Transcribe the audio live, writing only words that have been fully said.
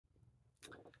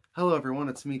Hello everyone,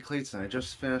 it's me Clayton. I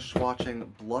just finished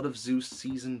watching Blood of Zeus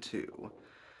Season 2.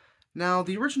 Now,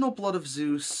 the original Blood of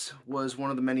Zeus was one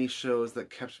of the many shows that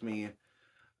kept me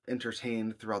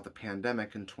entertained throughout the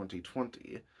pandemic in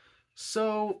 2020.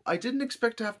 So, I didn't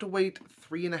expect to have to wait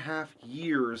 3.5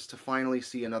 years to finally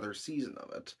see another season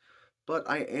of it. But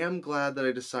I am glad that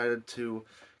I decided to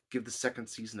give the second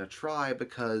season a try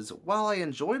because while I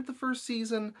enjoyed the first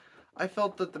season, I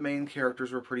felt that the main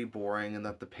characters were pretty boring and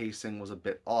that the pacing was a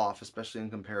bit off, especially in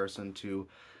comparison to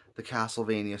the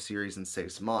Castlevania series in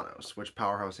Seis Manos, which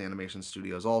Powerhouse Animation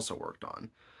Studios also worked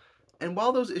on. And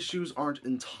while those issues aren't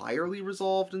entirely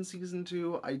resolved in season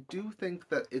 2, I do think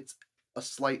that it's a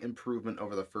slight improvement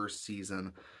over the first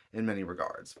season in many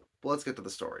regards. But let's get to the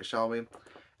story, shall we?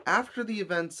 After the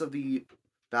events of the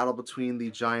battle between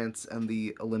the giants and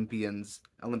the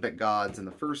Olympic gods in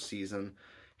the first season,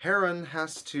 Heron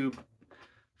has to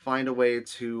find a way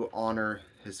to honor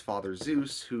his father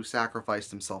Zeus, who sacrificed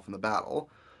himself in the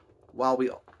battle.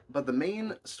 But the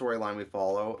main storyline we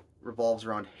follow revolves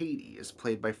around Hades,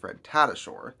 played by Fred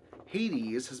Tatasciore.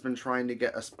 Hades has been trying to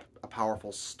get a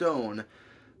powerful stone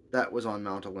that was on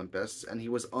Mount Olympus, and he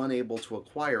was unable to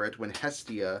acquire it when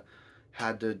Hestia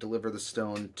had to deliver the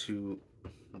stone to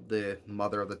the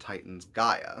mother of the Titans,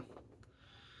 Gaia,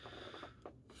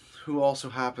 who also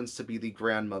happens to be the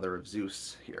grandmother of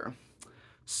Zeus here.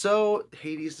 So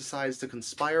Hades decides to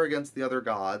conspire against the other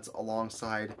gods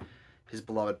alongside his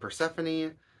beloved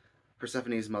Persephone,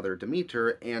 Persephone's mother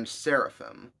Demeter, and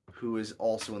Seraphim, who is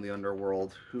also in the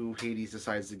underworld, who Hades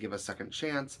decides to give a second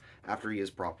chance after he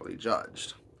is properly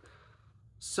judged.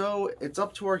 So it's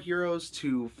up to our heroes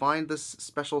to find this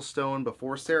special stone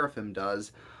before Seraphim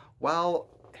does, while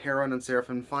Heron and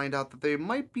Seraphim find out that they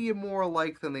might be more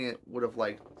alike than they would have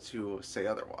liked to say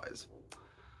otherwise.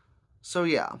 So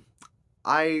yeah,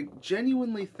 I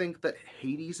genuinely think that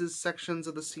Hades' sections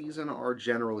of the season are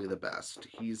generally the best.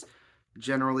 He's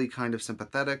generally kind of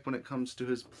sympathetic when it comes to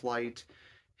his plight.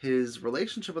 His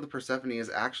relationship with Persephone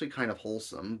is actually kind of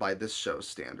wholesome, by this show's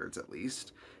standards at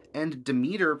least, and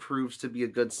Demeter proves to be a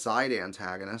good side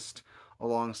antagonist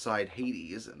alongside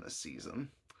Hades in this season.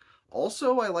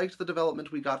 Also, I liked the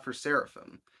development we got for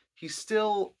Seraphim. He's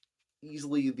still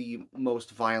easily the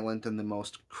most violent and the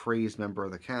most crazed member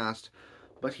of the cast,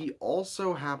 but he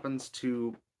also happens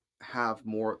to have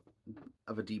more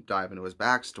of a deep dive into his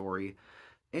backstory,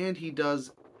 and he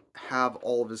does have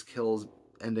all of his kills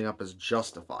ending up as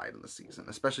justified in the season,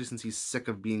 especially since he's sick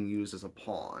of being used as a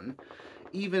pawn.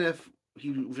 Even if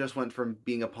he just went from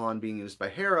being a pawn being used by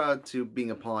Hera to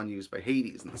being a pawn used by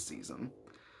Hades in the season.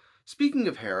 Speaking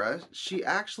of Hera, she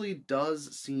actually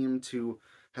does seem to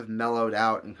have mellowed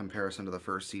out in comparison to the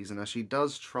first season, as she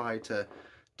does try to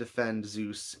defend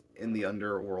Zeus in the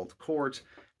underworld court,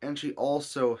 and she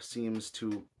also seems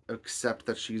to accept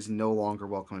that she's no longer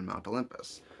welcome in Mount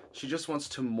Olympus. She just wants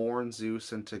to mourn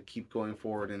Zeus and to keep going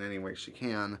forward in any way she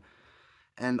can.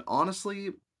 And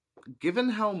honestly, given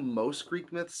how most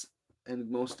Greek myths and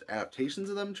most adaptations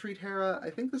of them treat Hera, I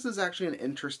think this is actually an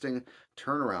interesting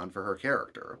turnaround for her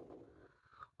character.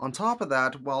 On top of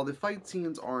that, while the fight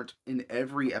scenes aren't in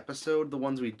every episode, the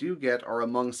ones we do get are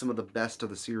among some of the best of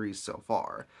the series so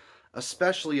far.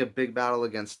 Especially a big battle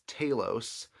against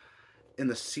Talos in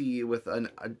the sea with an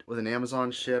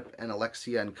Amazon ship, and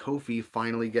Alexia and Kofi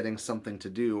finally getting something to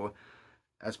do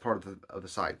as part of the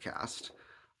side cast.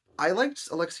 I liked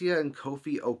Alexia and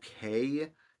Kofi okay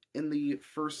in the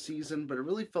first season, but it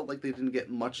really felt like they didn't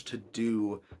get much to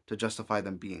do to justify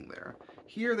them being there.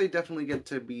 Here they definitely get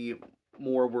to be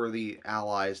more worthy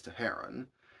allies to Heron.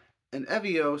 And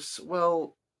Evios,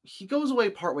 well, he goes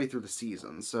away partway through the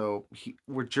season, so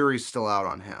jury's still out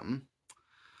on him.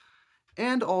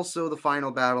 And also, the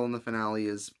final battle in the finale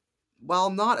is,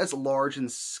 while not as large in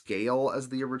scale as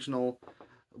the original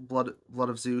Blood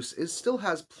of Zeus, it still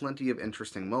has plenty of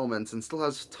interesting moments and still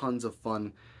has tons of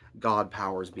fun god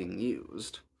powers being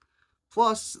used.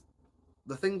 Plus,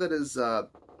 the thing that is that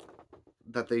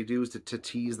they do to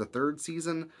tease the third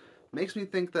season makes me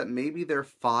think that maybe their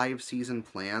 5-season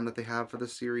plan that they have for the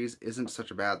series isn't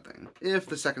such a bad thing, if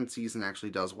the second season actually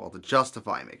does well to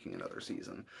justify making another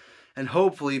season. And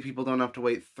hopefully people don't have to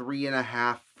wait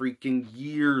 3.5 freaking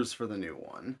years for the new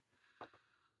one.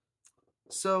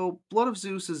 So, Blood of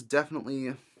Zeus is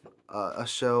definitely a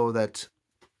show that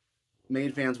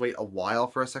made fans wait a while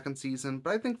for a second season, but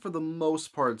I think for the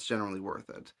most part it's generally worth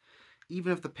it.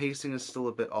 Even if the pacing is still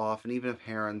a bit off, and even if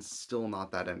Heron's still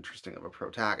not that interesting of a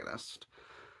protagonist.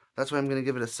 That's why I'm going to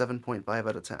give it a 7.5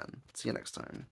 out of 10. See you next time.